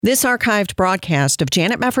This archived broadcast of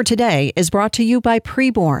Janet Mefford Today is brought to you by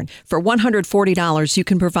Preborn. For $140, you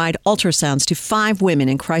can provide ultrasounds to 5 women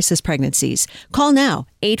in crisis pregnancies. Call now,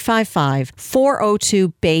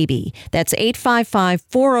 855-402-BABY. That's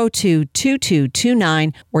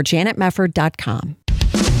 855-402-2229 or janetmefford.com.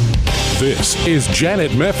 This is Janet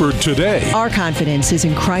Mefford Today. Our confidence is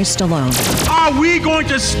in Christ alone. Are we going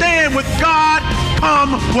to stand with God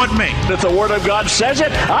come what may? If the Word of God says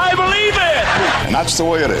it, I believe it. And that's the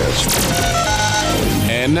way it is.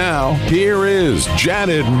 And now, here is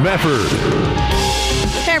Janet Mefford.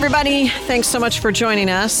 Hey, everybody. Thanks so much for joining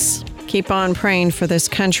us. Keep on praying for this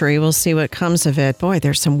country. We'll see what comes of it. Boy,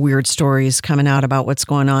 there's some weird stories coming out about what's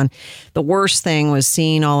going on. The worst thing was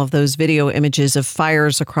seeing all of those video images of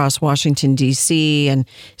fires across Washington, D.C. and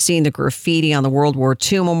seeing the graffiti on the World War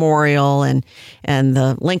II Memorial and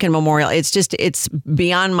the Lincoln Memorial. It's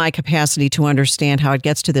beyond my capacity to understand how it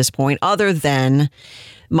gets to this point, other than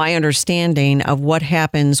my understanding of what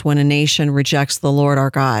happens when a nation rejects the Lord our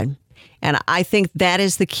God. And I think that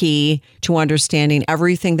is the key to understanding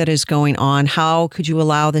everything that is going on. How could you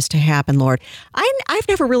allow this to happen, Lord? I've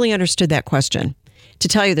never really understood that question, to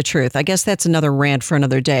tell you the truth. I guess that's another rant for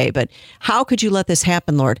another day. But how could you let this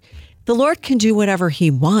happen, Lord? The Lord can do whatever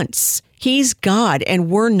he wants. He's God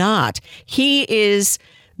and we're not. He is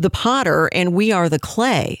the potter and we are the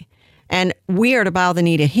clay. And we are to bow the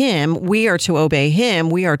knee to him. We are to obey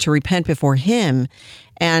him. We are to repent before him.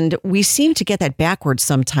 And we seem to get that backwards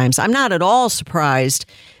sometimes. I'm not at all surprised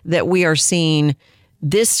that we are seeing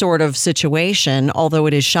this sort of situation, although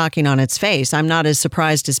it is shocking on its face. I'm not as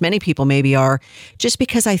surprised as many people maybe are, just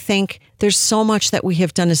because I think there's so much that we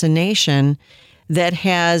have done as a nation that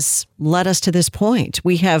has led us to this point.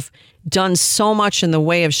 We have done so much in the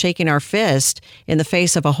way of shaking our fist in the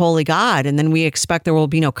face of a holy God, and then we expect there will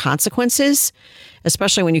be no consequences,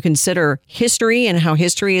 especially when you consider history and how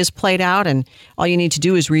history is played out. And all you need to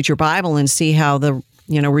do is read your Bible and see how the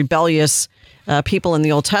rebellious people in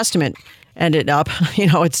the Old Testament ended up.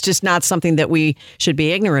 It's just not something that we should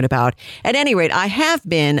be ignorant about. At any rate, I have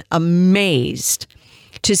been amazed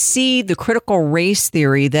to see the critical race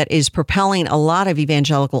theory that is propelling a lot of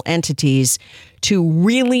evangelical entities to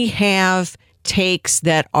really have takes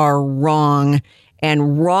that are wrong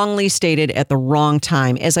and wrongly stated at the wrong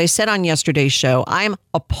time. As I said on yesterday's show, I'm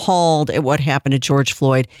appalled at what happened to George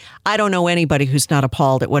Floyd. I don't know anybody who's not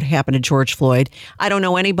appalled at what happened to George Floyd. I don't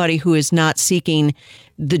know anybody who is not seeking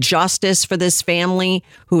the justice for this family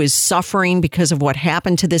who is suffering because of what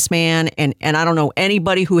happened to this man. And I don't know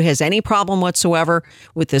anybody who has any problem whatsoever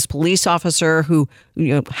with this police officer who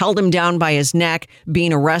held him down by his neck,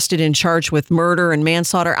 being arrested and charged with murder and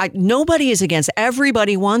manslaughter. Nobody is against.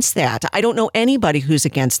 Everybody wants that. I don't know anybody who's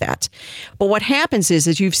against that. But what happens is,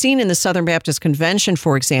 as you've seen in the Southern Baptist Convention,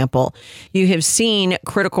 for example, you have seen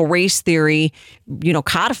critical race theory,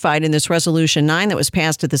 codified in this Resolution 9 that was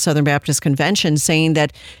passed at the Southern Baptist Convention, saying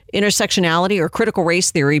that intersectionality, or critical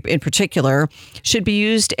race theory in particular, should be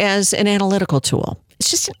used as an analytical tool.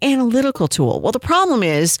 It's just an analytical tool. Well, the problem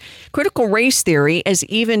is critical race theory, as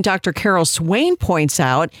even Dr. Carol Swain points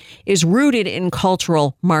out, is rooted in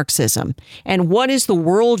cultural Marxism. And what is the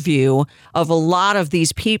worldview of a lot of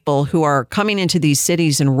these people who are coming into these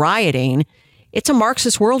cities and rioting? It's a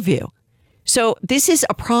Marxist worldview. So this is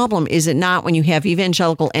a problem, is it not, when you have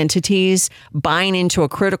evangelical entities buying into a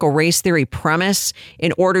critical race theory premise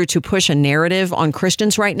in order to push a narrative on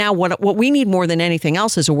Christians right now? What we need more than anything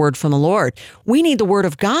else is a word from the Lord. We need the word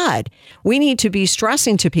of God. We need to be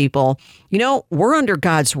stressing to people, we're under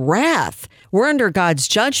God's wrath. We're under God's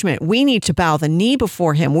judgment. We need to bow the knee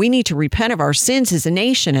before him. We need to repent of our sins as a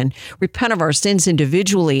nation and repent of our sins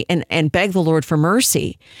individually and beg the Lord for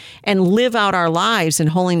mercy and live out our lives in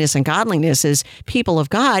holiness and godliness as people of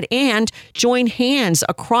God, and join hands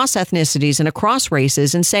across ethnicities and across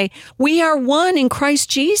races and say, we are one in Christ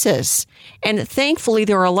Jesus. And thankfully,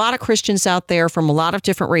 there are a lot of Christians out there from a lot of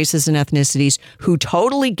different races and ethnicities who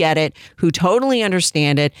totally get it, who totally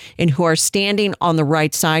understand it, and who are standing on the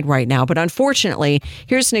right side right now. But unfortunately,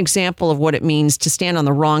 here's an example of what it means to stand on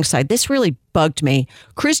the wrong side. This really bugged me.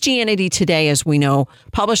 Christianity Today, as we know,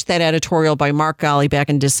 published that editorial by Mark Galli back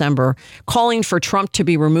in December, calling for Trump to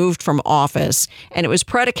be removed from office. And it was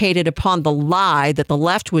predicated upon the lie that the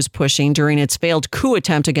left was pushing during its failed coup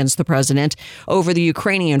attempt against the president over the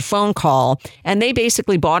Ukrainian phone call. And they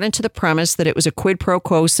basically bought into the premise that it was a quid pro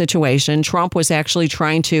quo situation. Trump was actually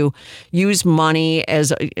trying to use money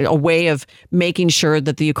as a way of making sure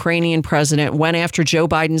that the Ukrainian president went after Joe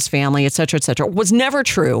Biden's family, et cetera, et cetera. It was never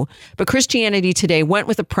true. But Christianity Christianity Today went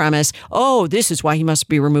with the premise, oh, this is why he must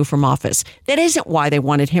be removed from office. That isn't why they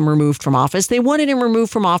wanted him removed from office. They wanted him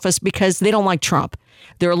removed from office because they don't like Trump.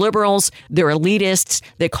 They're liberals. They're elitists.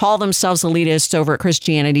 They call themselves elitists over at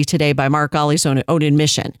Christianity Today by Mark Ghaly's own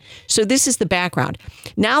admission. So this is the background.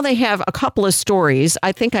 Now they have a couple of stories.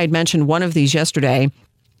 I think I'd mentioned one of these yesterday.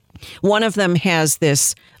 One of them has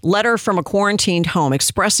this letter from a quarantined home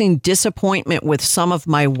expressing disappointment with some of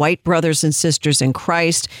my white brothers and sisters in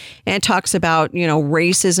Christ, and talks about,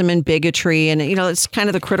 racism and bigotry. And, it's kind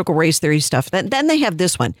of the critical race theory stuff. Then they have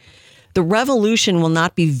this one. The revolution will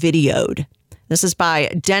not be videoed. This is by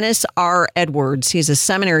Dennis R. Edwards. He's a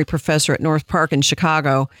seminary professor at North Park in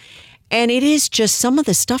Chicago. And it is just, some of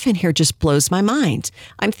the stuff in here just blows my mind.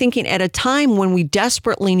 I'm thinking at a time when we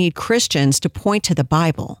desperately need Christians to point to the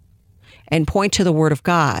Bible and point to the Word of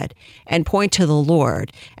God and point to the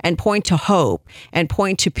Lord and point to hope and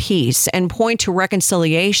point to peace and point to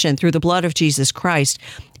reconciliation through the blood of Jesus Christ.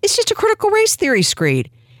 It's just a critical race theory screed.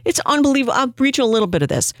 It's unbelievable. I'll read you a little bit of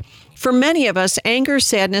this. For many of us, anger,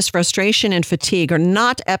 sadness, frustration, and fatigue are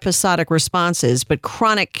not episodic responses, but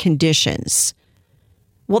chronic conditions.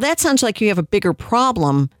 Well, that sounds like you have a bigger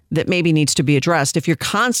problem that maybe needs to be addressed. If you're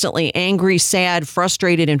constantly angry, sad,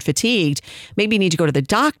 frustrated, and fatigued, maybe you need to go to the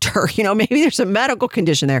doctor. Maybe there's a medical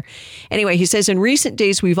condition there. Anyway, he says, in recent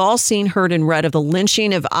days, we've all seen, heard, and read of the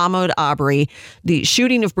lynching of Ahmaud Arbery, the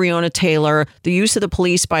shooting of Breonna Taylor, the use of the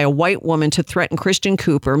police by a white woman to threaten Christian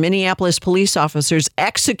Cooper, Minneapolis police officers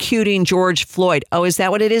executing George Floyd. Oh, is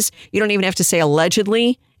that what it is? You don't even have to say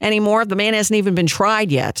allegedly anymore. The man hasn't even been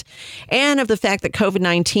tried yet. And of the fact that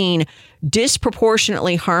COVID-19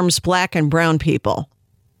 disproportionately harms black and brown people.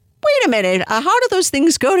 Wait a minute. How do those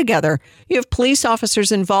things go together? You have police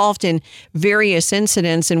officers involved in various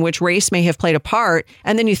incidents in which race may have played a part,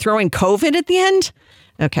 and then you throw in COVID at the end?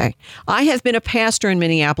 Okay. I have been a pastor in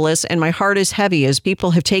Minneapolis, and my heart is heavy as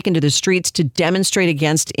people have taken to the streets to demonstrate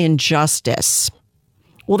against injustice.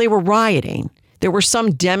 Well, they were rioting. There were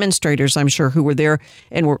some demonstrators, I'm sure, who were there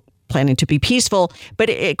and were planning to be peaceful, but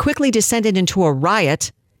it quickly descended into a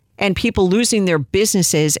riot and people losing their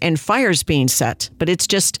businesses and fires being set. But it's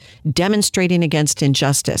just demonstrating against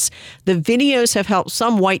injustice. The videos have helped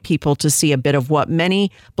some white people to see a bit of what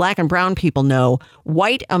many black and brown people know.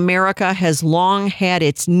 White America has long had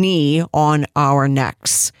its knee on our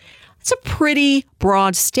necks. It's a pretty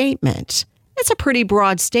broad statement. It's a pretty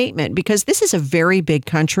broad statement because this is a very big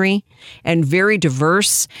country and very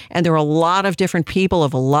diverse. And there are a lot of different people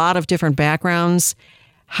of a lot of different backgrounds.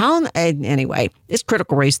 Anyway, it's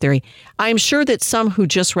critical race theory. I'm sure that some who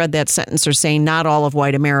just read that sentence are saying not all of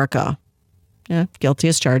white America. Guilty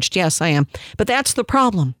as charged. Yes, I am. But that's the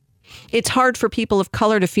problem. It's hard for people of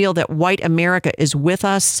color to feel that white America is with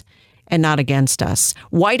us and not against us.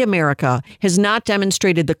 White America has not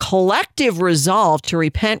demonstrated the collective resolve to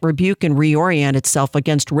repent, rebuke, and reorient itself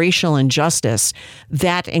against racial injustice.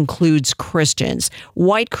 That includes Christians.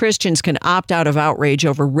 White Christians can opt out of outrage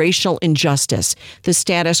over racial injustice. The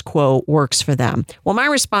status quo works for them. Well, my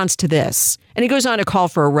response to this, and he goes on to call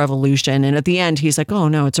for a revolution, and at the end, he's like, oh,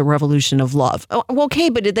 no, it's a revolution of love. Oh, okay,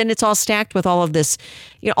 but then it's all stacked with all of this,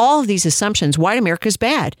 all of these assumptions. White America's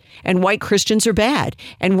bad, and white Christians are bad,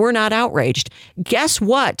 and we're not outraged. Guess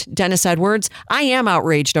what, Dennis Edwards? I am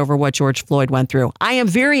outraged over what George Floyd went through. I am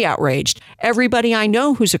very outraged. Everybody I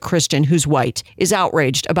know who's a Christian, who's white, is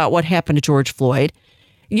outraged about what happened to George Floyd.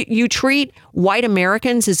 You treat white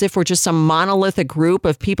Americans as if we're just some monolithic group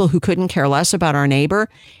of people who couldn't care less about our neighbor.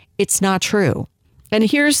 It's not true. And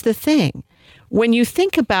here's the thing. When you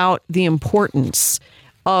think about the importance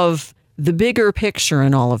of the bigger picture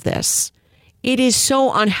in all of this, it is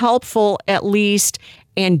so unhelpful, at least,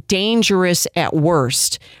 and dangerous at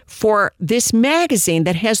worst for this magazine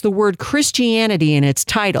that has the word Christianity in its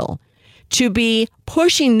title to be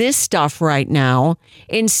pushing this stuff right now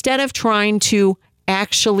instead of trying to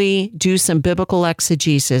actually do some biblical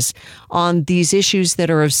exegesis on these issues that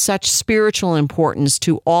are of such spiritual importance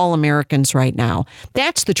to all Americans right now.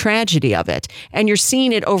 That's the tragedy of it. And you're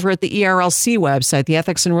seeing it over at the ERLC website, the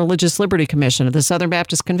Ethics and Religious Liberty Commission of the Southern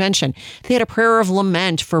Baptist Convention. They had a prayer of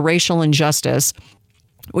lament for racial injustice,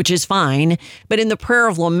 which is fine. But in the prayer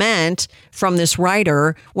of lament from this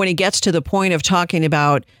writer, when he gets to the point of talking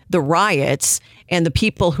about the riots and the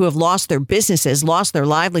people who have lost their businesses, lost their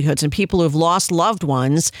livelihoods, and people who have lost loved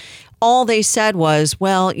ones, all they said was,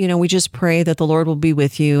 well, we just pray that the Lord will be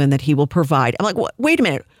with you and that he will provide. I'm like, wait a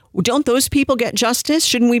minute. Don't those people get justice?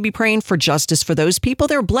 Shouldn't we be praying for justice for those people?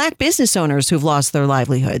 They're black business owners who've lost their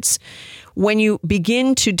livelihoods. When you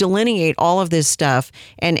begin to delineate all of this stuff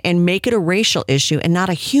and make it a racial issue and not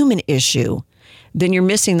a human issue, then you're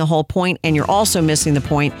missing the whole point, and you're also missing the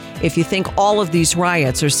point if you think all of these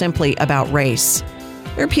riots are simply about race.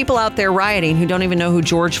 There are people out there rioting who don't even know who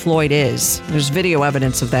George Floyd is. There's video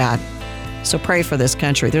evidence of that. So pray for this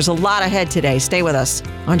country. There's a lot ahead today. Stay with us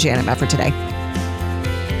on Janet Mefford Today.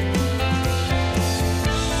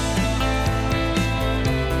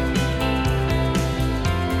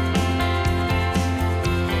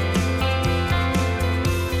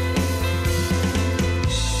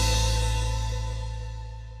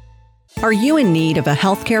 Are you in need of a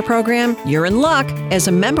healthcare program? You're in luck. As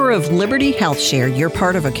a member of Liberty HealthShare, you're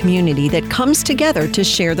part of a community that comes together to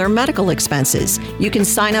share their medical expenses. You can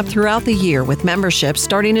sign up throughout the year with memberships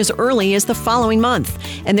starting as early as the following month,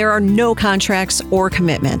 and there are no contracts or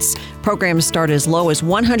commitments. Programs start as low as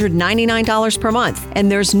 $199 per month,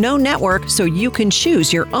 and there's no network, so you can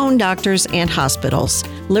choose your own doctors and hospitals.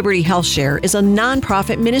 Liberty HealthShare is a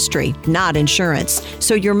nonprofit ministry, not insurance,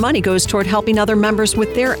 so your money goes toward helping other members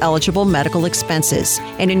with their eligible medical expenses.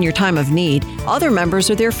 And in your time of need, other members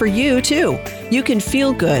are there for you, too. You can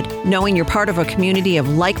feel good knowing you're part of a community of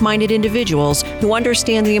like-minded individuals who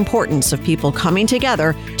understand the importance of people coming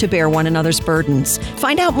together to bear one another's burdens.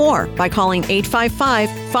 Find out more by calling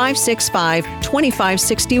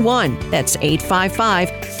 855-565-2561. That's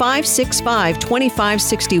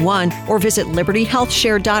 855-565-2561, or visit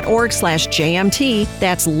libertyhealthshare.org/JMT.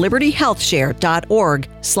 That's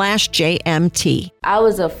libertyhealthshare.org/JMT. I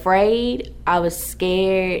was afraid. I was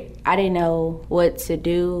scared. I didn't know what to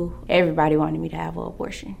do. Everybody wanted me to have an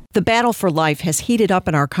abortion. The battle for life has heated up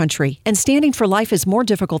in our country, and standing for life is more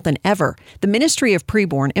difficult than ever. The Ministry of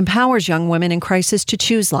Preborn empowers young women in crisis to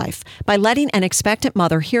choose life. By letting an expectant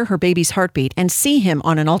mother hear her baby's heartbeat and see him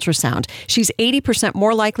on an ultrasound, she's 80%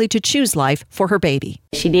 more likely to choose life for her baby.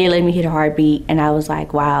 She did let me hear the heartbeat, and I was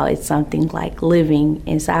like, wow, it's something like living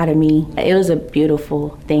inside of me. It was a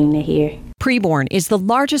beautiful thing to hear. Preborn is the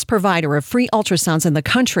largest provider of free ultrasounds in the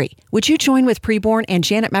country. Would you join with Preborn and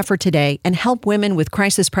Janet Mefford today and help women with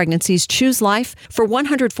crisis pregnancies choose life? For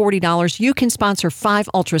 $140, you can sponsor 5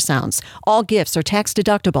 ultrasounds. All gifts are tax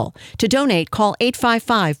deductible. To donate, call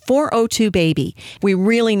 855-402-BABY. We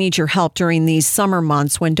really need your help during these summer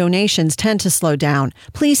months when donations tend to slow down.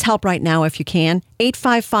 Please help right now if you can.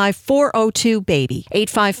 855-402-BABY.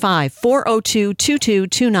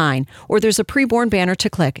 855-402-2229. Or there's a Preborn banner to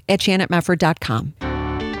click at janetmefford.com.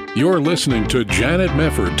 You're listening to Janet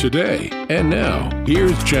Mefford Today. And now,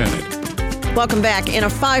 here's Janet. Welcome back. In a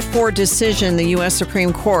 5-4 decision, the U.S.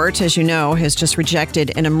 Supreme Court, as you know, has just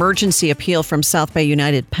rejected an emergency appeal from South Bay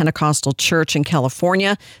United Pentecostal Church in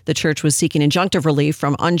California. The church was seeking injunctive relief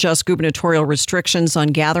from unjust gubernatorial restrictions on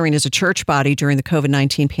gathering as a church body during the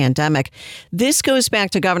COVID-19 pandemic. This goes back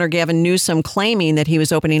to Governor Gavin Newsom claiming that he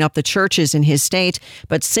was opening up the churches in his state,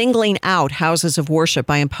 but singling out houses of worship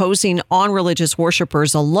by imposing on religious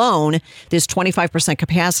worshipers alone this 25%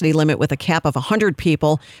 capacity limit with a cap of 100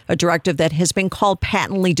 people, a directive that has been called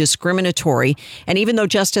patently discriminatory. And even though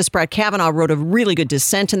Justice Brett Kavanaugh wrote a really good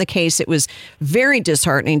dissent in the case, it was very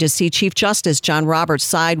disheartening to see Chief Justice John Roberts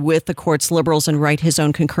side with the court's liberals and write his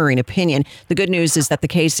own concurring opinion. The good news is that the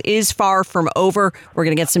case is far from over. We're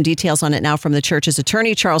going to get some details on it now from the church's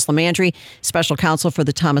attorney, Charles Lamandry, special counsel for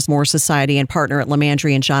the Thomas More Society and partner at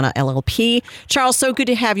Lamandry and Jana LLP. Charles, so good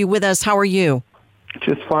to have you with us. How are you?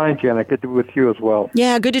 Just fine, Janet. Good to be with you as well.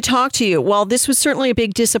 Yeah, good to talk to you. Well, this was certainly a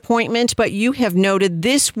big disappointment, but you have noted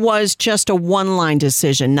this was just a one-line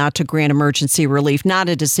decision not to grant emergency relief, not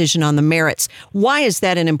a decision on the merits. Why is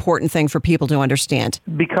that an important thing for people to understand?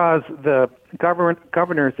 Because the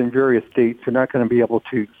governors in various states are not going to be able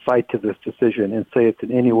to cite to this decision and say it's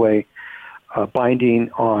in any way binding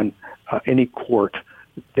on any court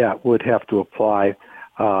that would have to apply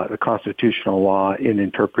the constitutional law in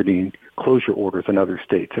interpreting closure orders in other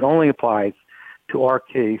states. It only applies to our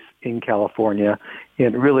case in California,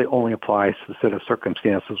 and it really only applies to the set of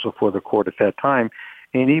circumstances before the court at that time.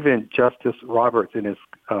 And even Justice Roberts, in his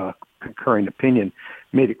concurring opinion,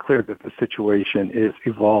 made it clear that the situation is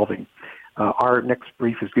evolving. Our next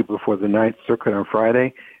brief is due before the Ninth Circuit on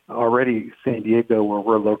Friday. Already San Diego, where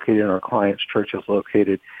we're located and our client's church is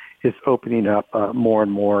located, is opening up more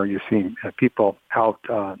and more. You're seeing people out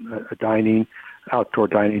dining, outdoor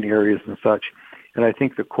dining areas and such. And I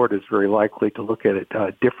think the court is very likely to look at it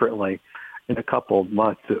differently in a couple of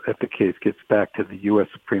months if the case gets back to the U.S.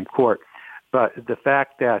 Supreme Court. But the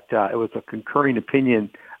fact that it was a concurring opinion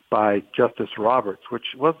by Justice Roberts,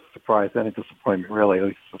 which was a surprise and a disappointment, really, at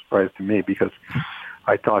least a surprise to me, because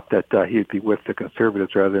I thought that he'd be with the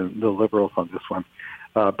conservatives rather than the liberals on this one.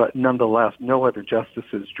 But nonetheless, no other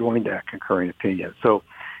justices joined that concurring opinion. So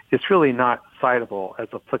it's really not citable as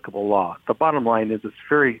applicable law. The bottom line is it's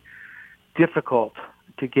very difficult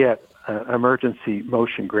to get an emergency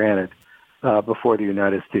motion granted before the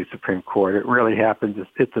United States Supreme Court. It really happens.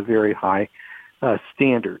 It's a very high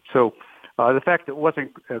standard. So the fact that it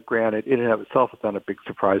wasn't granted in and of itself is not a big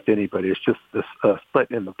surprise to anybody. It's just this split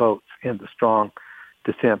in the votes and the strong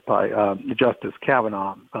dissent by Justice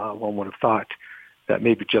Kavanaugh. One would have thought that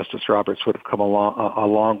maybe Justice Roberts would have come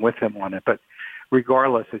along with him on it. But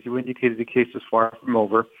regardless, as you indicated, the case is far from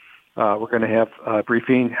over. We're going to have a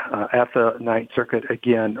briefing at the Ninth Circuit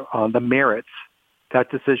again on the merits. That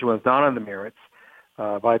decision was not on the merits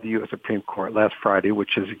by the U.S. Supreme Court last Friday,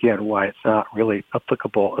 which is, again, why it's not really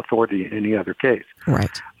applicable authority in any other case.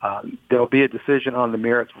 Right. There will be a decision on the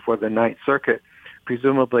merits before the Ninth Circuit,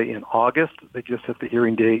 presumably in August. They just set the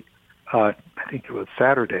hearing date. I think it was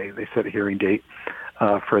Saturday. They set a hearing date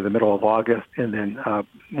for the middle of August, and then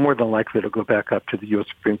more than likely it'll go back up to the U.S.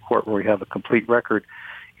 Supreme Court where we have a complete record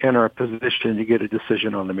and are in a position to get a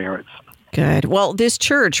decision on the merits. Good. Well, this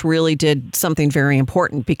church really did something very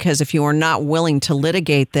important, because if you are not willing to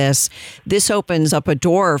litigate this opens up a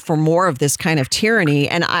door for more of this kind of tyranny.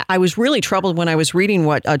 And I was really troubled when I was reading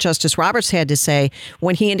what Justice Roberts had to say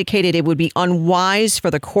when he indicated it would be unwise for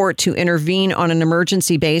the court to intervene on an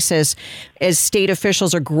emergency basis as state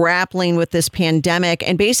officials are grappling with this pandemic,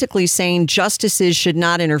 and basically saying justices should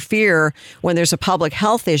not interfere when there's a public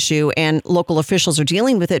health issue and local officials are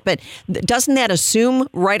dealing with it. But doesn't that assume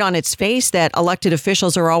right on its face that elected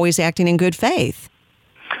officials are always acting in good faith?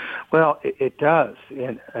 Well, it does.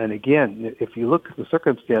 And again, if you look at the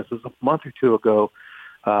circumstances, a month or two ago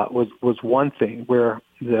was one thing where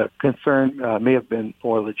the concern may have been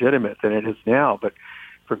more legitimate than it is now. But,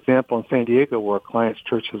 for example, in San Diego, where Client's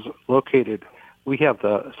Church is located, we have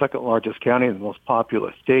the second largest county and the most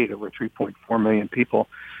populous state, over 3.4 million people.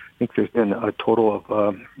 I think there's been a total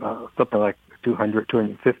of something like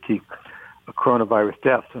 250 coronavirus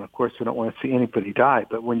deaths. And, of course, we don't want to see anybody die.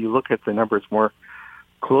 But when you look at the numbers more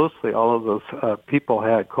closely, all of those people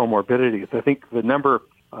had comorbidities. I think the number,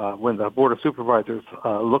 when the Board of Supervisors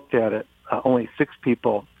looked at it, only 6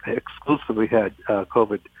 people exclusively had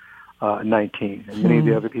COVID-19. And many of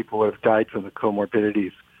the other people would have died from the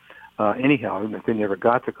comorbidities anyhow, even if they never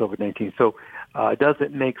got to COVID-19. So does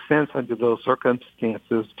it make sense under those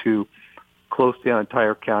circumstances to close down an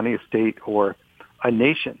entire county, a state, or a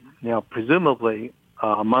nation? Now, presumably,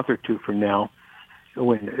 a month or two from now,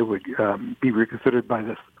 when it would be reconsidered by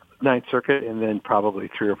the Ninth Circuit, and then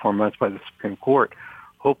probably 3 or 4 months by the Supreme Court,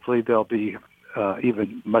 hopefully there'll be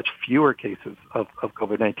even much fewer cases of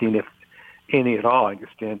COVID-19, if any at all. I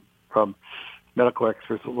understand from medical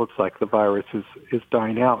experts it looks like the virus is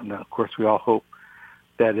dying out. And, of course, we all hope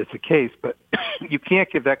that is the case. But you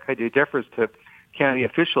can't give that kind of deference to county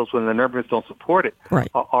officials when the numbers don't support it.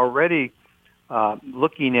 Right. Already,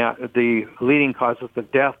 looking at the leading causes of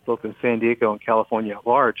death, both in San Diego and California at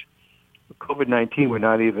large, COVID-19 would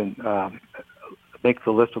not even make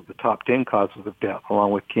the list of the top 10 causes of death,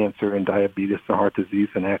 along with cancer and diabetes and heart disease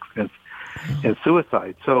and accidents and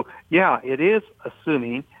suicide. So, yeah, it is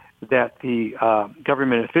assuming that the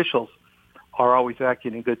government officials are always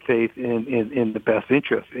acting in good faith in the best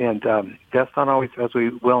interest. And that's not always, as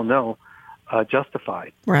we well know,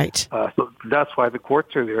 justified. Right. So that's why the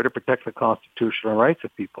courts are there, to protect the constitutional rights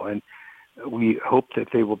of people. And we hope that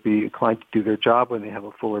they will be inclined to do their job when they have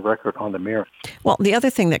a fuller record on the merits. Well, the other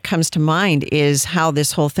thing that comes to mind is how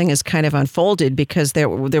this whole thing is kind of unfolded, because there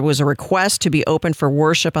was a request to be open for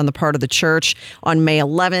worship on the part of the church on May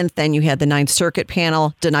 11th. Then you had the Ninth Circuit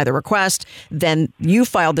panel deny the request. Then you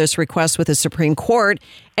filed this request with the Supreme Court,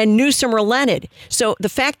 and Newsom relented. So the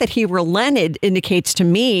fact that he relented indicates to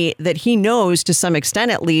me that he knows, to some extent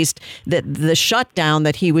at least, that the shutdown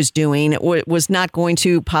that he was doing was not going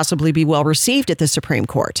to possibly be well received at the Supreme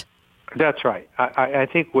Court. That's right. I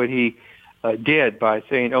think what he did by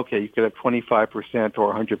saying, okay, you could have 25% or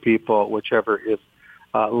 100 people, whichever is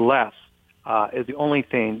less, is the only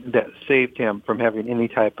thing that saved him from having any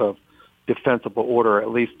type of defensible order, at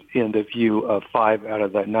least in the view of 5 out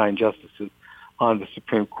of the 9 justices on the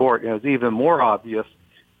Supreme Court. And it was even more obvious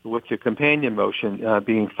with the companion motion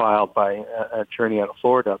being filed by an attorney out of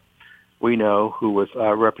Florida, we know, who was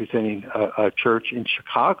representing a church in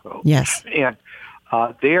Chicago. Yes. And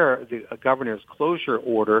there, the governor's closure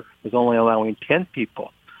order was only allowing 10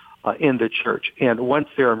 people in the church. And once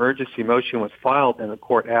their emergency motion was filed and the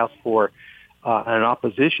court asked for an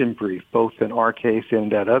opposition brief, both in our case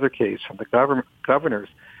and that other case from the governors,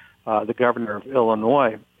 the governor of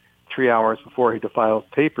Illinois, 3 hours before he had to file his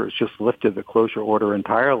papers, just lifted the closure order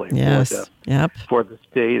entirely for the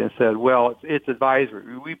state and said, well, it's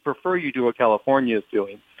advisory. We prefer you do what California is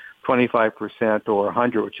doing, 25% or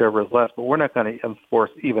 100, whichever is less, but we're not going to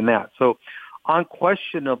enforce even that. So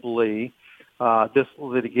unquestionably, this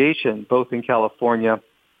litigation, both in California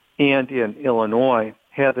and in Illinois,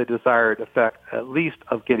 had the desired effect, at least,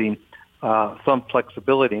 of getting some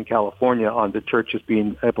flexibility in California on the churches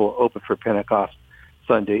being able to open for Pentecost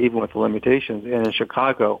Sunday, even with the limitations, and in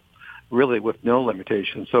Chicago, really with no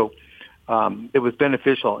limitations. So it was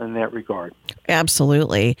beneficial in that regard.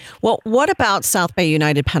 Absolutely. Well, what about South Bay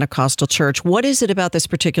United Pentecostal Church? What is it about this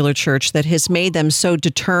particular church that has made them so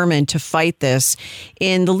determined to fight this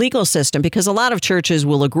in the legal system? Because a lot of churches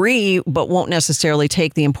will agree, but won't necessarily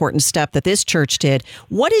take the important step that this church did.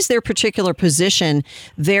 What is their particular position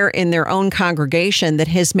there in their own congregation that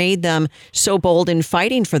has made them so bold in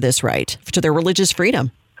fighting for this right, to their religious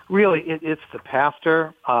freedom? Really, it's the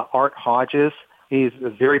pastor, Art Hodges. He's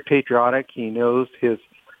very patriotic. He knows his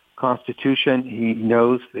Constitution. He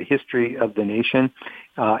knows the history of the nation,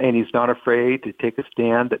 and he's not afraid to take a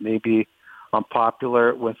stand that may be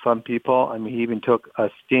unpopular with some people. I mean, he even took a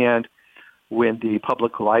stand when the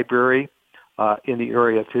public library in the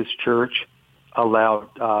area of his church allowed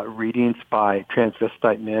readings by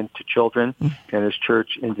transvestite men to children, and his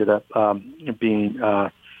church ended up being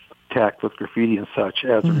attacked with graffiti and such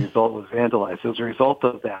as a result, was vandalized as a result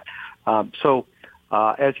of that.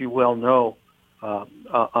 As you well know,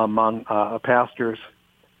 among pastors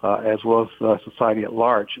as well as society at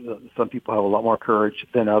large, some people have a lot more courage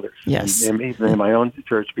than others. Yes. And even in my own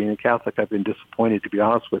church, being a Catholic, I've been disappointed, to be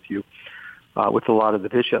honest with you, with a lot of the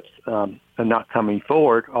bishops not coming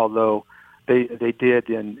forward, although they did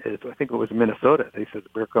I think it was in Minnesota. They said,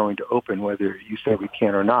 we're going to open whether you say we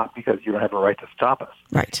can or not because you don't have a right to stop us.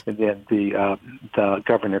 Right. And then the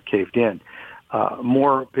governor caved in.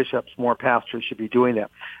 More bishops, more pastors should be doing that.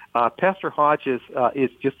 Pastor Hodges is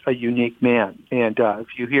just a unique man, and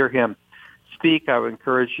if you hear him speak, I would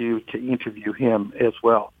encourage you to interview him as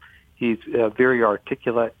well. He's very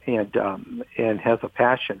articulate and has a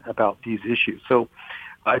passion about these issues. So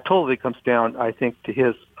it totally comes down, I think, to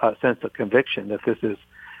his sense of conviction that this is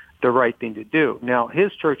the right thing to do. Now,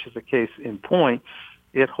 his church is a case in point.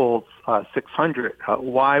 It holds 600.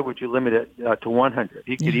 Why would you limit it to 100?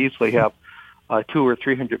 You could easily have 200 or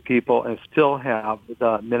 300 people and still have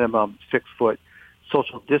the minimum 6-foot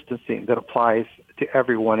social distancing that applies to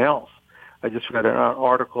everyone else. I just read an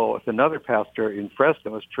article with another pastor in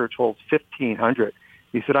Fresno. His church holds 1,500.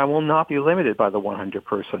 He said, I will not be limited by the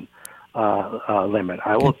 100-person limit.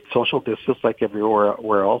 I will social distance like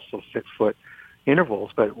everywhere else, so 6-foot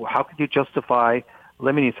intervals. But how could you justify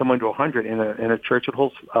limiting someone to 100 in a church that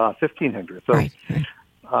holds 1,500? So Right.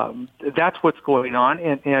 That's what's going on.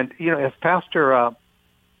 And you know, as Pastor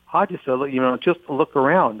Hodges said, just look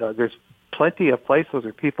around. There's plenty of places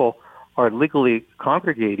where people are legally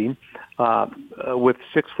congregating with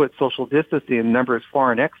 6-foot social distancing, and numbers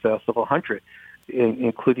far in excess of 100,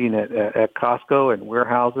 including at Costco and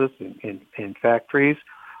warehouses and in factories.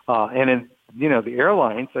 And in, the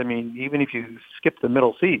airlines, I mean, even if you skip the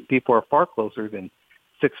middle seat, people are far closer than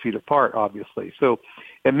 6 feet apart, obviously. So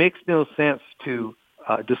it makes no sense to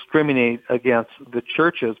discriminate against the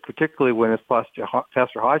churches, particularly when, as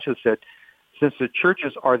Pastor Hodges said, since the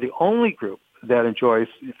churches are the only group that enjoys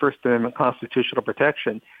First Amendment constitutional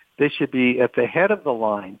protection, they should be at the head of the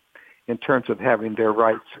line in terms of having their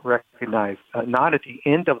rights recognized, not at the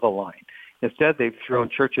end of the line. Instead, they've thrown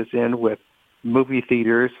churches in with movie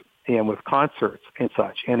theaters and with concerts and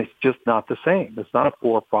such, and it's just not the same. It's not a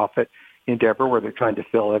for-profit endeavor where they're trying to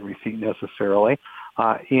fill every seat necessarily,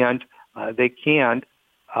 and they can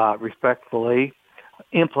respectfully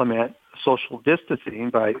implement social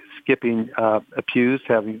distancing by skipping pews,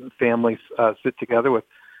 having families sit together with.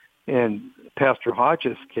 In Pastor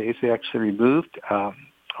Hodges' case, they actually removed a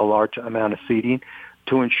large amount of seating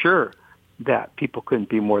to ensure that people couldn't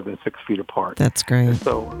be more than 6 feet apart. That's great. And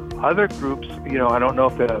so other groups, I don't know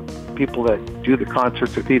if the people that do the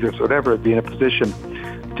concerts or theaters or whatever would be in a position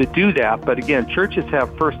to do that. But again, churches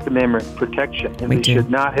have First Amendment protection, and they should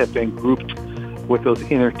not have been grouped with those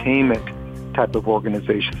entertainment type of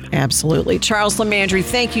organizations. Absolutely. Charles Lemandry,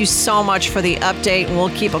 thank you so much for the update, and we'll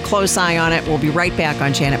keep a close eye on it. We'll be right back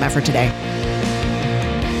on Janet Mefford Today.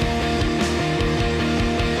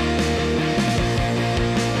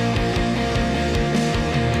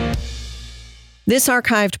 This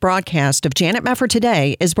archived broadcast of Janet Mefford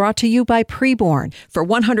Today is brought to you by Preborn. For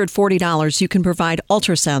 $140, you can provide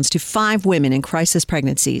ultrasounds to 5 women in crisis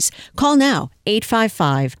pregnancies. Call now,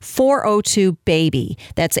 855-402-BABY.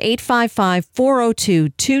 That's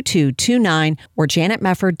 855-402-2229 or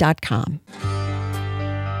janetmefford.com.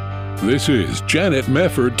 This is Janet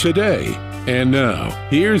Mefford Today. And now,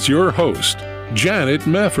 here's your host, Janet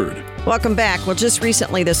Mefford. Welcome back. Well, just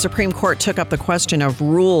recently, the Supreme Court took up the question of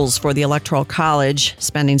rules for the Electoral College,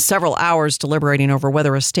 spending several hours deliberating over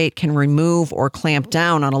whether a state can remove or clamp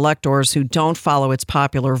down on electors who don't follow its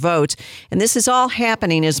popular vote. And this is all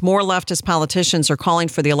happening as more leftist politicians are calling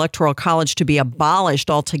for the Electoral College to be abolished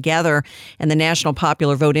altogether. And the National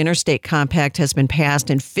Popular Vote Interstate Compact has been passed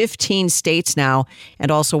in 15 states now, and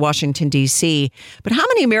also Washington, D.C. But how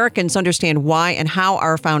many Americans understand why and how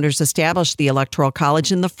our founders established the Electoral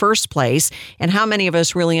College in the first place, and how many of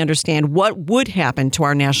us really understand what would happen to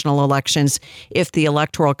our national elections if the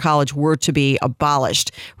Electoral College were to be abolished?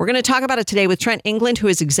 We're going to talk about it today with Trent England, who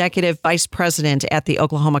is Executive Vice President at the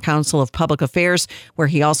Oklahoma Council of Public Affairs, where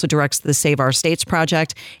he also directs the Save Our States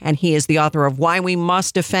project, and he is the author of Why We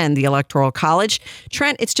Must Defend the Electoral College.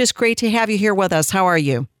 Trent, it's just great to have you here with us. How are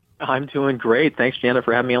you? I'm doing great. Thanks, Janet,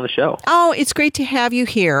 for having me on the show. Oh, it's great to have you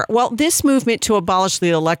here. Well, this movement to abolish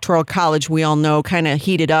the Electoral College, we all know, kind of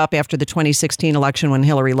heated up after the 2016 election when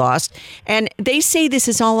Hillary lost. And they say this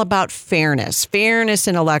is all about fairness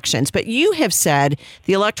in elections. But you have said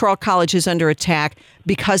the Electoral College is under attack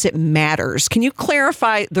because it matters. Can you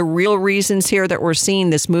clarify the real reasons here that we're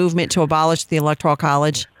seeing this movement to abolish the Electoral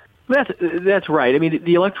College? That's right. I mean,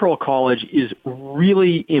 the Electoral College is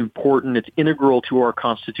really important. It's integral to our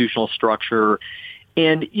constitutional structure.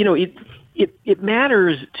 And, you know, it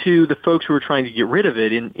matters to the folks who are trying to get rid of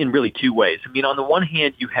it in really two ways. I mean, on the one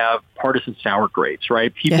hand, you have partisan sour grapes,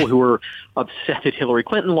 right? People who are upset that Hillary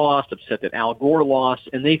Clinton lost, upset that Al Gore lost,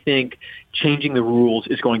 and they think changing the rules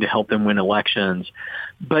is going to help them win elections.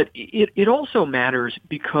 But it also matters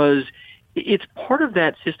because it's part of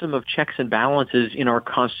that system of checks and balances in our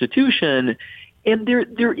Constitution, and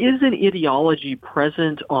there is an ideology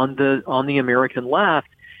present on the American left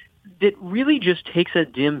that really just takes a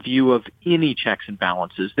dim view of any checks and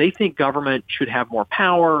balances. They think government should have more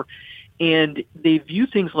power, and they view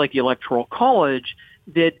things like the Electoral College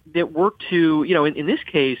that work to, you know, in this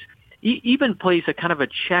case, even place a kind of a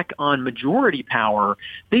check on majority power.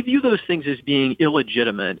 They view those things as being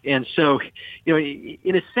illegitimate. And so, you know,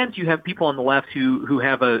 in a sense, you have people on the left who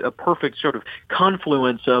have a perfect sort of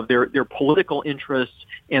confluence of their political interests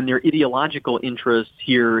and their ideological interests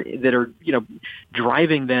here that are, you know,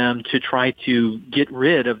 driving them to try to get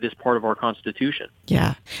rid of this part of our Constitution.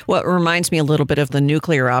 Yeah. Well, it reminds me a little bit of the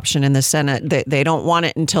nuclear option in the Senate. They don't want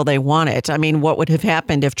it until they want it. I mean, what would have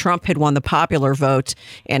happened if Trump had won the popular vote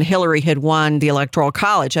and Hillary had won the Electoral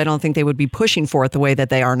College? I don't think they would be pushing for it the way that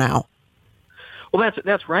they are now. Well,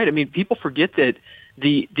 that's right. I mean, people forget that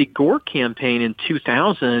the Gore campaign in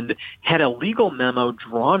 2000 had a legal memo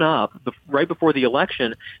drawn up right before the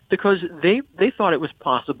election because they thought it was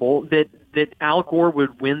possible that Al Gore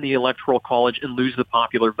would win the Electoral College and lose the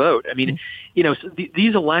popular vote. I mean, you know,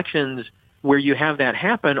 these elections where you have that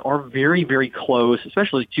happen are very, very close,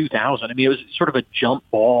 especially 2000. I mean, it was sort of a jump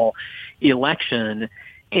ball election.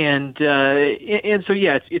 And so,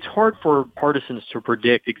 yeah, it's hard for partisans to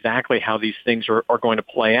predict exactly how these things are going to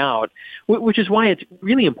play out, which is why it's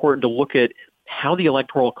really important to look at how the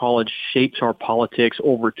Electoral College shapes our politics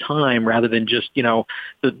over time rather than just, you know,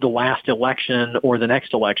 the last election or the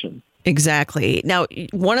next election. Exactly. Now,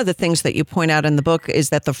 one of the things that you point out in the book is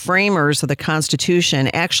that the framers of the Constitution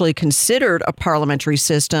actually considered a parliamentary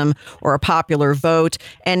system or a popular vote,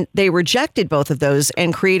 and they rejected both of those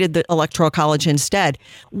and created the Electoral College instead.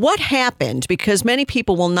 What happened? Because many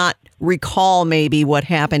people will not recall maybe what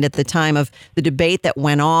happened at the time of the debate that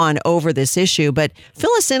went on over this issue, but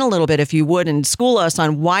fill us in a little bit, if you would, and school us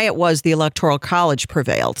on why it was the Electoral College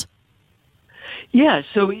prevailed. Yeah,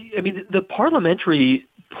 so, I mean, the parliamentary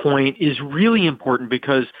point is really important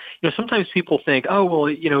because, you know, sometimes people think, oh, well,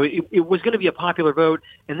 you know, it was going to be a popular vote,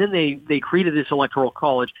 and then they created this Electoral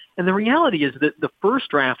College. And the reality is that the first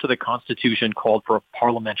draft of the Constitution called for a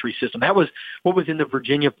parliamentary system. That was what was in the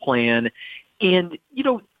Virginia plan. And, you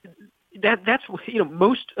know, that's, you know,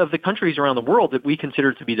 most of the countries around the world that we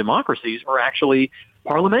consider to be democracies are actually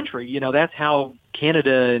parliamentary. You know, that's how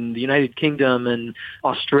Canada and the United Kingdom and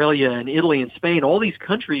Australia and Italy and Spain, all these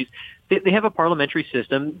countries, they have a parliamentary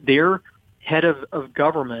system. Their head of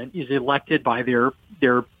government is elected by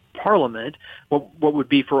their parliament, what would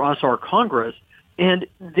be for us our Congress. And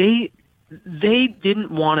they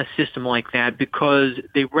didn't want a system like that because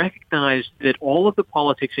they recognized that all of the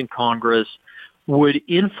politics in Congress would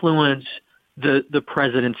influence the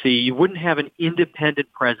presidency. You wouldn't have an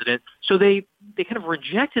independent president. So they kind of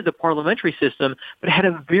rejected the parliamentary system, but had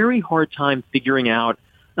a very hard time figuring out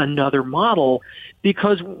another model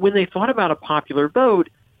because when they thought about a popular vote,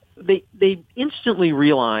 they instantly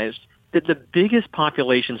realized that the biggest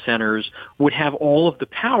population centers would have all of the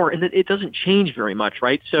power, and that it doesn't change very much,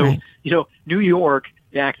 right? So, Right. New York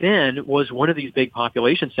back then was one of these big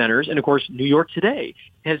population centers, and of course, New York today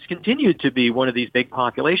has continued to be one of these big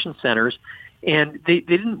population centers, and they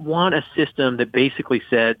didn't want a system that basically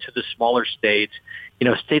said to the smaller states,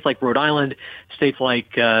 states like Rhode Island, states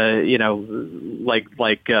like Vermont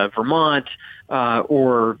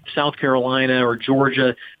or South Carolina or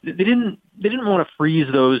Georgia, they didn't want to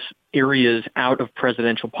freeze those areas out of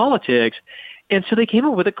presidential politics, and so they came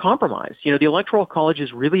up with a compromise. The Electoral College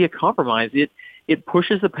is really a compromise. It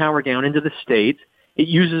pushes the power down into the states. It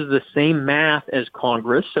uses the same math as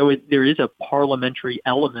Congress, so there is a parliamentary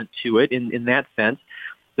element to it in that sense.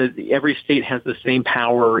 Every state has the same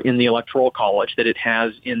power in the Electoral College that it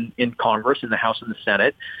has in Congress, in the House and the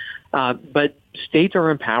Senate. But states are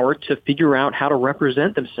empowered to figure out how to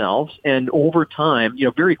represent themselves. And over time,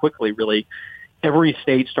 very quickly, really, every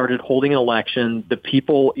state started holding an election. The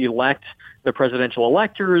people elect the presidential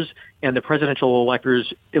electors, and the presidential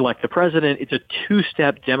electors elect the president. It's a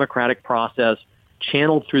two-step democratic process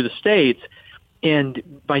channeled through the states. And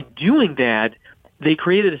by doing that, they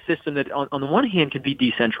created a system that on the one hand can be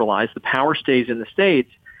decentralized. The power stays in the states.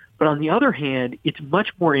 But on the other hand, it's much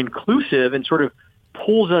more inclusive and sort of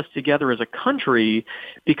pulls us together as a country,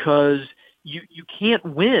 because you can't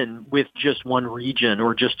win with just one region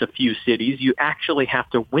or just a few cities. You actually have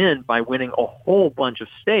to win by winning a whole bunch of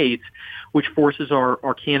states, which forces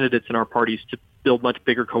our candidates and our parties to build much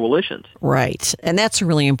bigger coalitions. Right. And that's a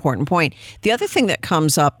really important point. The other thing that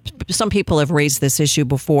comes up, some people have raised this issue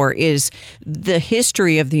before, is the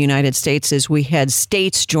history of the United States is we had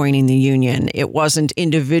states joining the Union. It wasn't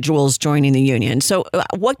individuals joining the Union. So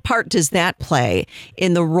what part does that play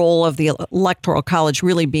in the role of the Electoral College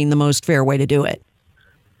really being the most fair way to do it?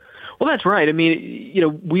 Well, that's right. I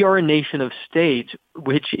mean, we are a nation of states,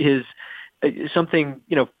 which is something,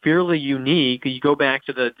 fairly unique. You go back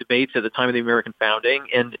to the debates at the time of the American founding,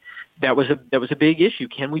 and that was a big issue.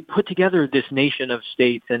 Can we put together this nation of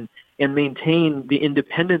states and maintain the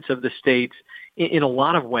independence of the states in a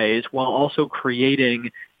lot of ways, while also creating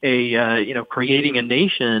a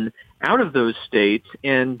nation out of those states?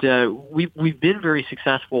 And we've been very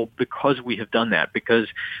successful because we have done that, because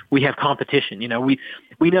we have competition.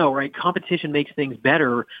 We know, right? Competition makes things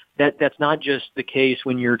better. That's not just the case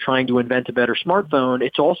when you're trying to invent a better smartphone.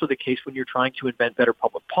 It's also the case when you're trying to invent better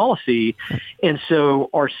public policy. And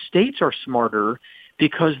so our states are smarter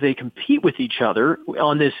because they compete with each other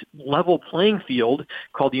on this level playing field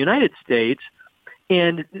called the United States.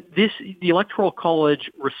 And the Electoral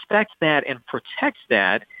College respects that and protects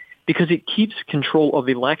that, because it keeps control of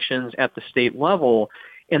elections at the state level.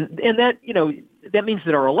 And that, that means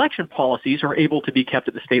that our election policies are able to be kept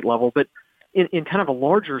at the state level. But in kind of a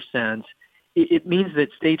larger sense, it means that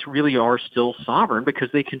states really are still sovereign because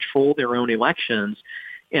they control their own elections.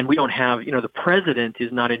 And we don't have, the president is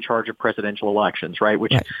not in charge of presidential elections, right?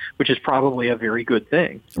 Which is probably a very good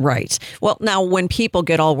thing. Right. Well, now when people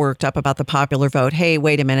get all worked up about the popular vote, hey,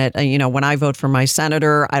 wait a minute, when I vote for my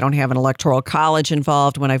senator, I don't have an electoral college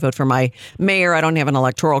involved. When I vote for my mayor, I don't have an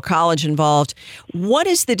electoral college involved. What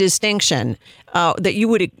is the distinction that you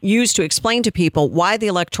would use to explain to people why the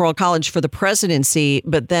electoral college for the presidency,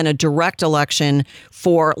 but then a direct election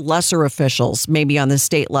for lesser officials, maybe on the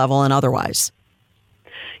state level and otherwise?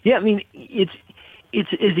 Yeah, I mean, it's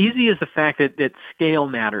as easy as the fact that scale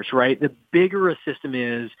matters, right? The bigger a system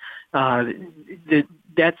is,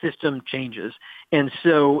 that system changes. And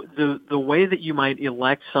so the way that you might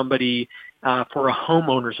elect somebody for a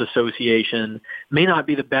homeowners association may not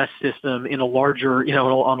be the best system in a larger,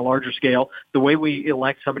 on a larger scale. The way we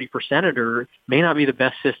elect somebody for senator may not be the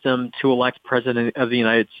best system to elect president of the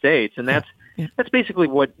United States. And that's basically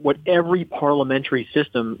what every parliamentary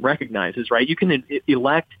system recognizes, right? You can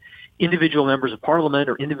elect individual members of parliament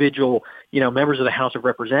or individual, members of the House of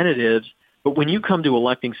Representatives, but when you come to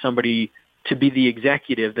electing somebody to be the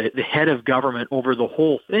executive, the head of government over the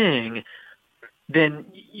whole thing, then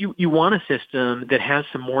you want a system that has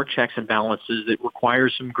some more checks and balances, that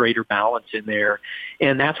requires some greater balance in there.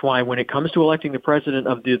 And that's why when it comes to electing the president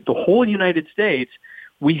of the whole United States,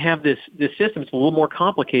 we have this system. It's a little more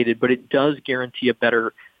complicated, but it does guarantee a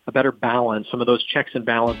better balance, some of those checks and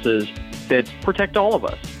balances that protect all of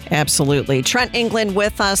us. Absolutely. Trent England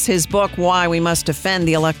with us, his book, Why We Must Defend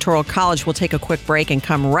the Electoral College. We'll take a quick break and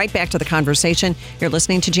come right back to the conversation. You're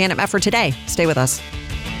listening to Janet Mefford Today. Stay with us.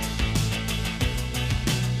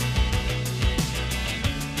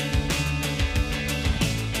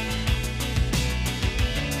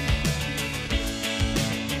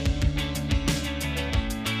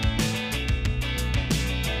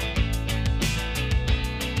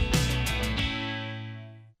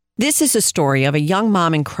 This is a story of a young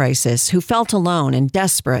mom in crisis who felt alone and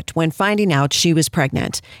desperate when finding out she was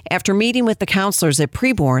pregnant. After meeting with the counselors at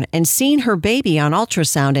Preborn and seeing her baby on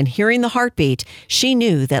ultrasound and hearing the heartbeat, she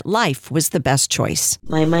knew that life was the best choice.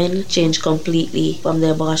 My mind changed completely from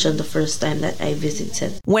the abortion the first time that I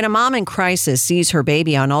visited. When a mom in crisis sees her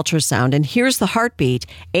baby on ultrasound and hears the heartbeat,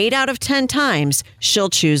 8 out of 10 times,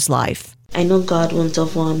 she'll choose life. I know God wouldn't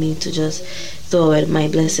have wanted me to just throw away my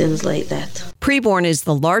blessings like that. Preborn is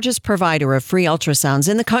the largest provider of free ultrasounds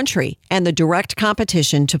in the country and the direct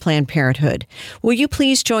competition to Planned Parenthood. Will you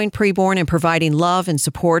please join Preborn in providing love and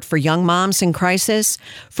support for young moms in crisis?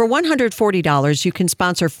 For $140, you can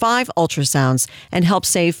sponsor 5 ultrasounds and help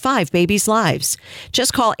save 5 babies' lives.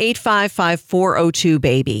 Just call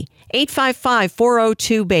 855-402-BABY.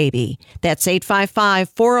 855-402-BABY. That's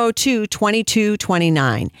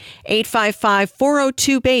 855-402-2229.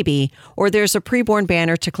 855-402-BABY, or there's a Preborn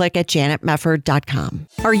banner to click at janetmefford.com.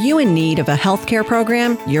 Are you in need of a health care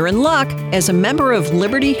program? You're in luck. As a member of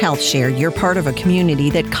Liberty Health Share, you're part of a community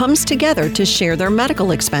that comes together to share their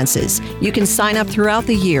medical expenses. You can sign up throughout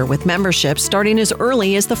the year with membership starting as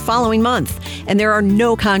early as the following month, and there are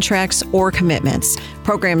no contracts or commitments.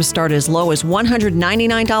 Programs start as low as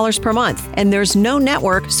 $199 per month, and there's no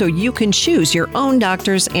network, so you can choose your own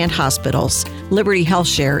doctors and hospitals. Liberty Health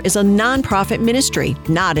Share is a nonprofit ministry,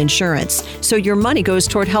 not insurance, so your money goes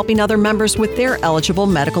toward helping other members with their eligible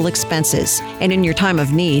medical expenses. And in your time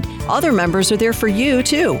of need, other members are there for you,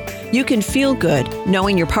 too. You can feel good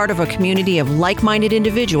knowing you're part of a community of like-minded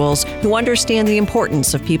individuals who understand the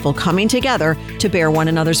importance of people coming together to bear one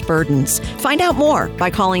another's burdens. Find out more by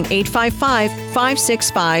calling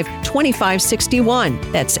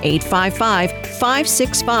 855-565-2561. That's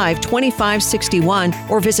 855-565-2561,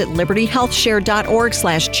 or visit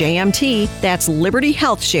libertyhealthshare.org/JMT. That's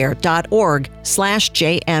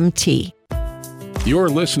libertyhealthshare.org/JMT. You're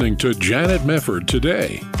listening to Janet Mefford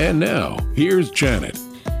today. And now, here's Janet.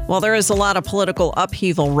 Well, there is a lot of political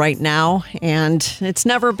upheaval right now, and it's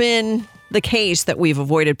never been the case that we've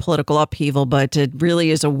avoided political upheaval, but it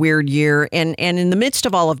really is a weird year. And in the midst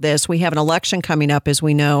of all of this, we have an election coming up, as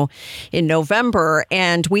we know, in November.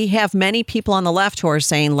 And we have many people on the left who are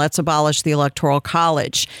saying, let's abolish the Electoral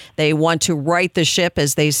College. They want to right the ship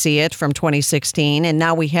as they see it from 2016. And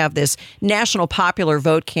now we have this national popular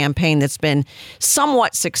vote campaign that's been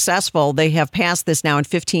somewhat successful. They have passed this now in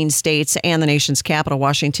 15 states and the nation's capital,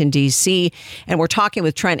 Washington, D.C. And we're talking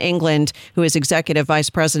with Trent England, who is executive vice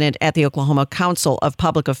president at the Oklahoma Council of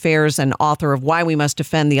Public Affairs and author of Why We Must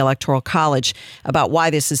Defend the Electoral College, about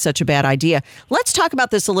why this is such a bad idea. Let's talk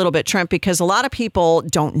about this a little bit, Trent, because a lot of people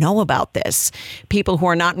don't know about this. People who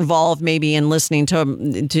are not involved maybe in listening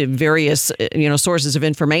to various sources of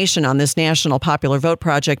information on this National Popular Vote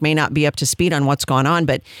Project may not be up to speed on what's going on.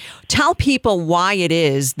 But tell people why it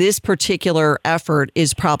is this particular effort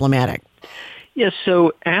is problematic. Yes,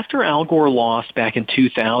 so after Al Gore lost back in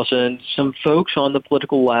 2000, some folks on the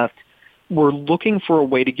political left were looking for a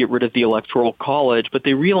way to get rid of the Electoral College, but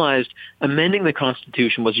they realized amending the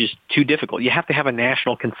Constitution was just too difficult. You have to have a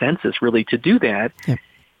national consensus, really, to do that. Yep.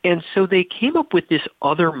 And so they came up with this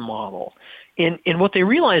other model. And what they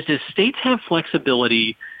realized is states have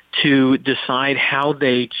flexibility to decide how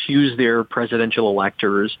they choose their presidential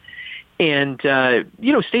electors. And,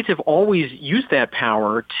 states have always used that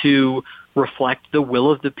power to reflect the will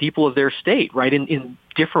of the people of their state, right, in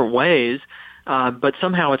different ways. But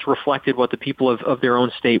somehow it's reflected what the people of their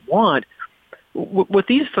own state want. What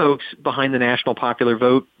these folks behind the National Popular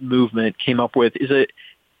Vote movement came up with is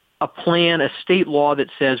a plan, a state law that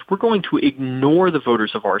says we're going to ignore the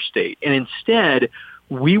voters of our state, and instead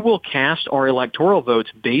we will cast our electoral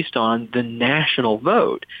votes based on the national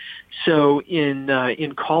vote. So in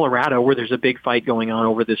Colorado, where there's a big fight going on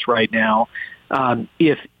over this right now,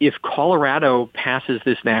 if Colorado passes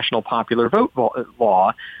this National Popular Vote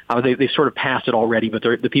law, they sort of passed it already, but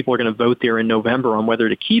the people are going to vote there in November on whether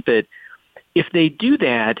to keep it. If they do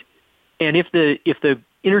that, and if the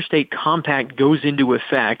Interstate Compact goes into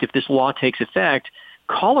effect, if this law takes effect,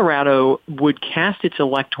 Colorado would cast its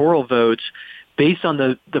electoral votes based on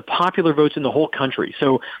the popular votes in the whole country.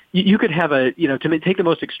 So you could have to take the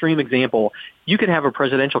most extreme example, you could have a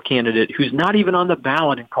presidential candidate who's not even on the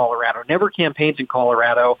ballot in Colorado, never campaigns in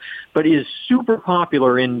Colorado, but is super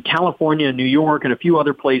popular in California and New York and a few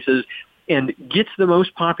other places and gets the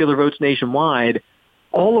most popular votes nationwide.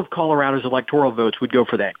 All of Colorado's electoral votes would go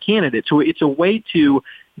for that candidate. So it's a way to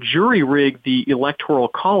jury rig the Electoral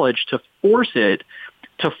College to force it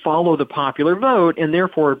to follow the popular vote and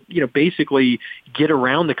therefore, basically get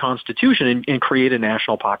around the Constitution and create a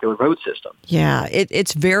national popular vote system. Yeah,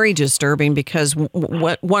 it's very disturbing because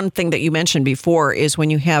one thing that you mentioned before is when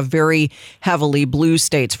you have very heavily blue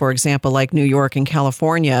states, for example, like New York and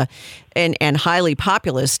California, and highly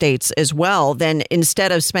populous states as well, then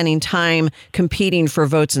instead of spending time competing for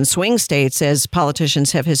votes in swing states, as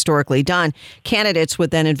politicians have historically done, candidates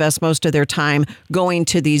would then invest most of their time going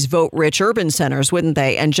to these vote-rich urban centers, wouldn't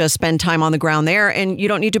they, and just spend time on the ground there, and you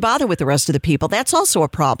don't need to bother with the rest of the people. That's also a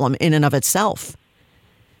problem in and of itself.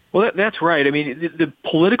 Well, that's right. I mean, the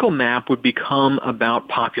political map would become about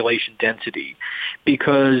population density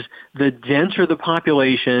because the denser the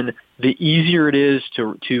population, the easier it is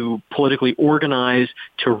to politically organize,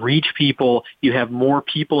 to reach people. You have more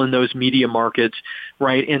people in those media markets,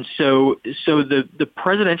 right? And so the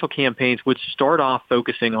presidential campaigns would start off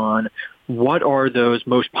focusing on what are those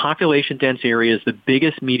most population-dense areas, the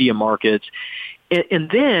biggest media markets, and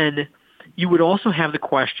then you would also have the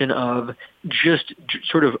question of just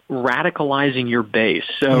sort of radicalizing your base.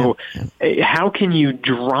 So how can you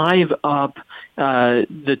drive up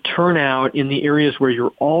the turnout in the areas where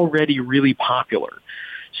you're already really popular?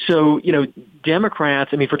 So,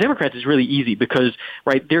 Democrats, for Democrats it's really easy because,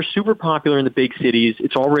 right, they're super popular in the big cities.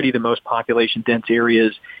 It's already the most population-dense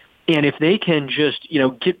areas. And if they can just,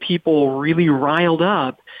 get people really riled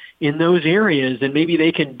up in those areas, then maybe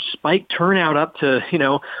they can spike turnout up to,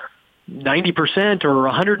 90%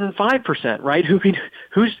 or 105%, right?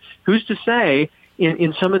 Who's to say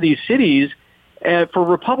in some of these cities? For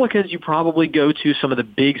Republicans, you probably go to some of the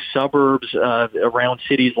big suburbs around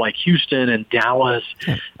cities like Houston and Dallas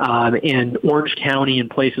and Orange County and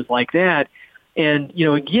places like that. And,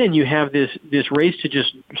 again, you have this race to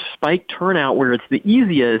just spike turnout where it's the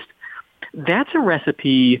easiest. That's a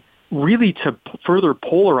recipe really to further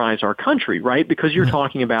polarize our country, right? Because you're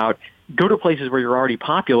talking about go to places where you're already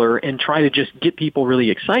popular and try to just get people really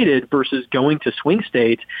excited versus going to swing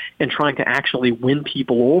states and trying to actually win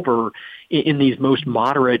people over in these most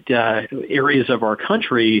moderate areas of our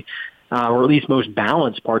country, or at least most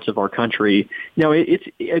balanced parts of our country. Now,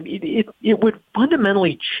 it would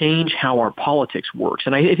fundamentally change how our politics works.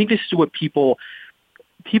 And I think this is what people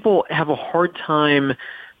have a hard time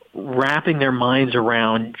wrapping their minds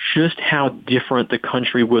around, just how different the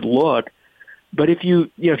country would look. But if you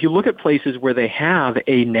look at places where they have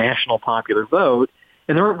a national popular vote,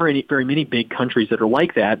 and there aren't very many big countries that are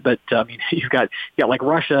like that, but you've got like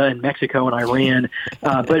Russia and Mexico and Iran.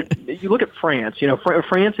 But you look at France.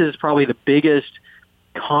 France is probably the biggest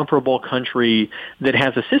comparable country that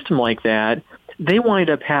has a system like that. They wind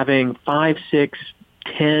up having 5, 6,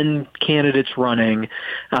 10 candidates running.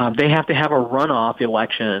 They have to have a runoff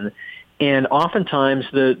election. And oftentimes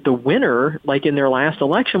the winner, like in their last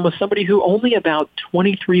election, was somebody who only about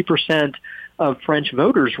 23% of French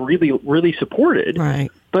voters really supported.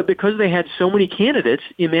 Right. But because they had so many candidates,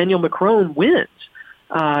 Emmanuel Macron wins.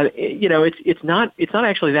 It's not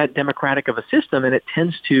actually that democratic of a system, and it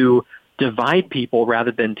tends to divide people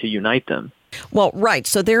rather than to unite them. Well, right.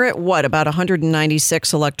 So they're at about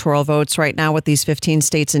 196 electoral votes right now with these 15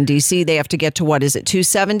 states in D.C. They have to get to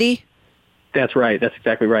 270? That's right. That's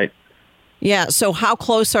exactly right. Yeah. So how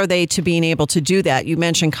close are they to being able to do that? You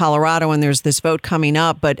mentioned Colorado and there's this vote coming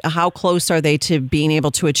up, but how close are they to being able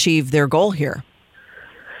to achieve their goal here?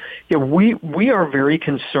 Yeah, we are very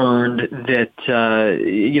concerned that,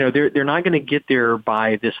 they're not going to get there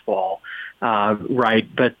by this fall. Right.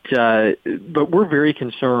 But we're very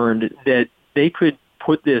concerned that they could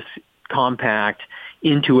put this compact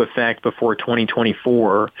into effect before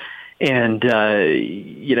 2024. And,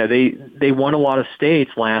 they won a lot of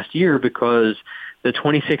states last year because the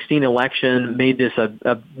 2016 election made this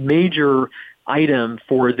a major item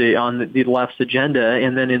on the left's agenda.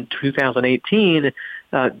 And then in 2018,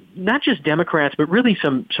 not just Democrats, but really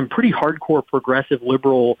some pretty hardcore progressive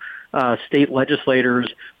liberal state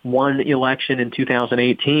legislators won election in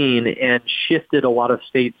 2018 and shifted a lot of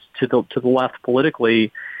states to the left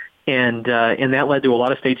politically. And that led to a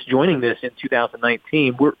lot of states joining this in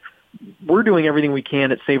 2019. We're doing everything we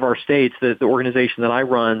can at Save Our States, the organization that I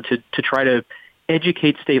run, to try to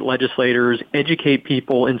educate state legislators, educate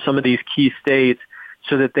people in some of these key states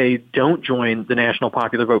so that they don't join the National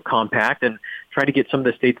Popular Vote Compact, and try to get some of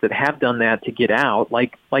the states that have done that to get out,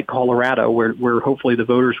 like Colorado, where hopefully the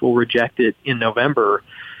voters will reject it in November.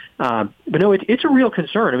 But no, it's a real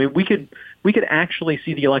concern. I mean, we could actually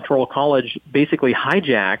see the Electoral College basically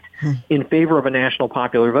hijacked in favor of a national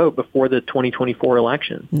popular vote before the 2024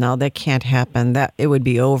 election. No, that can't happen. That it would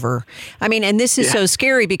be over. I mean, and this is so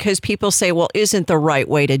scary because people say, well, isn't the right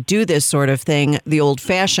way to do this sort of thing the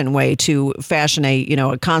old-fashioned way, to fashion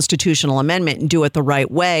a constitutional amendment and do it the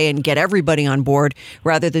right way and get everybody on board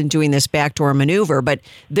rather than doing this backdoor maneuver? But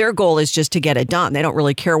their goal is just to get it done. They don't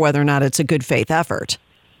really care whether or not it's a good faith effort.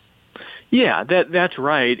 Yeah, that's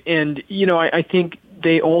right. And, I think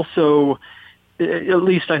they also, at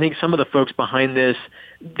least I think some of the folks behind this,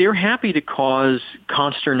 they're happy to cause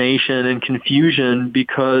consternation and confusion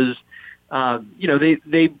because,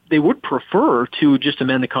 they would prefer to just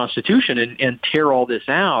amend the Constitution and tear all this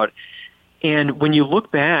out. And when you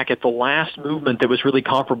look back at the last movement that was really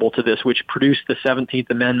comparable to this, which produced the 17th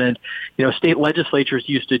Amendment, state legislatures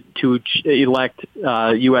used to elect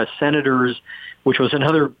U.S. senators, which was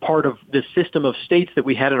another part of the system of states that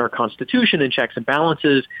we had in our Constitution and checks and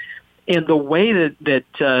balances. And the way that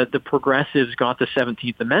the progressives got the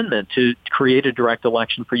 17th Amendment to create a direct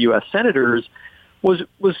election for U.S. senators was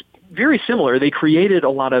very similar. They created a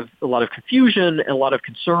lot of confusion and a lot of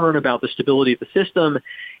concern about the stability of the system.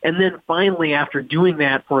 And then finally, after doing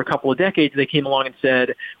that for a couple of decades, they came along and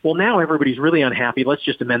said, well, now everybody's really unhappy. Let's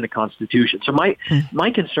just amend the Constitution. So my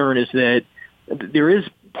concern is that there is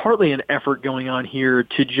partly an effort going on here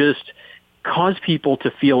to just cause people to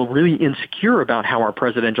feel really insecure about how our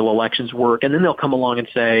presidential elections work. And then they'll come along and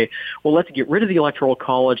say, well, let's get rid of the Electoral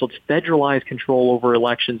College. Let's federalize control over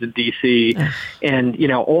elections in D.C. And,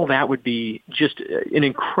 all that would be just an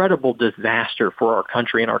incredible disaster for our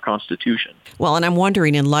country and our Constitution. Well, and I'm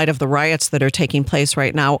wondering, in light of the riots that are taking place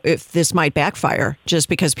right now, if this might backfire just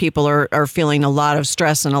because people are feeling a lot of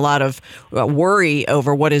stress and a lot of worry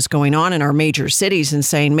over what is going on in our major cities and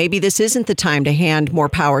saying maybe this isn't the time to hand more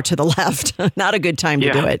power to the left. Not a good time to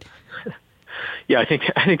do it. Yeah, I think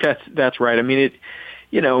that's right. I mean,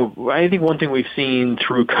 I think one thing we've seen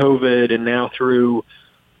through COVID and now through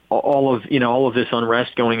all of this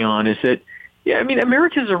unrest going on is that,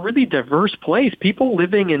 America is a really diverse place. People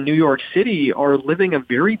living in New York City are living a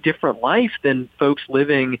very different life than folks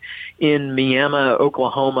living in Miami,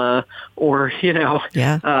 Oklahoma, or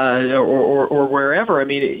or wherever. I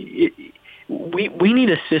mean, we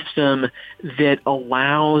need a system that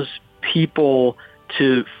allows people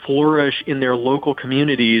to flourish in their local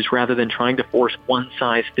communities rather than trying to force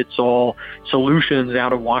one-size-fits-all solutions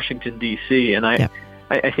out of Washington, D.C. And I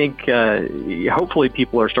think hopefully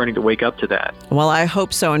people are starting to wake up to that. Well, I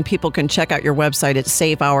hope so. And people can check out your website at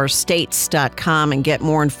saveourstates.com and get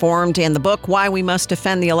more informed. And the book, Why We Must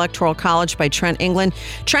Defend the Electoral College by Trent England.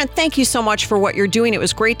 Trent, thank you so much for what you're doing. It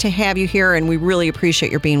was great to have you here, and we really appreciate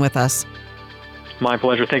your being with us. My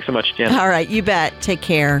pleasure. Thanks so much, Jan. All right, you bet. Take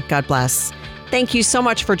care. God bless. Thank you so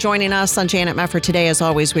much for joining us on Janet Mefford today. As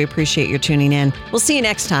always, we appreciate your tuning in. We'll see you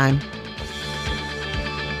next time.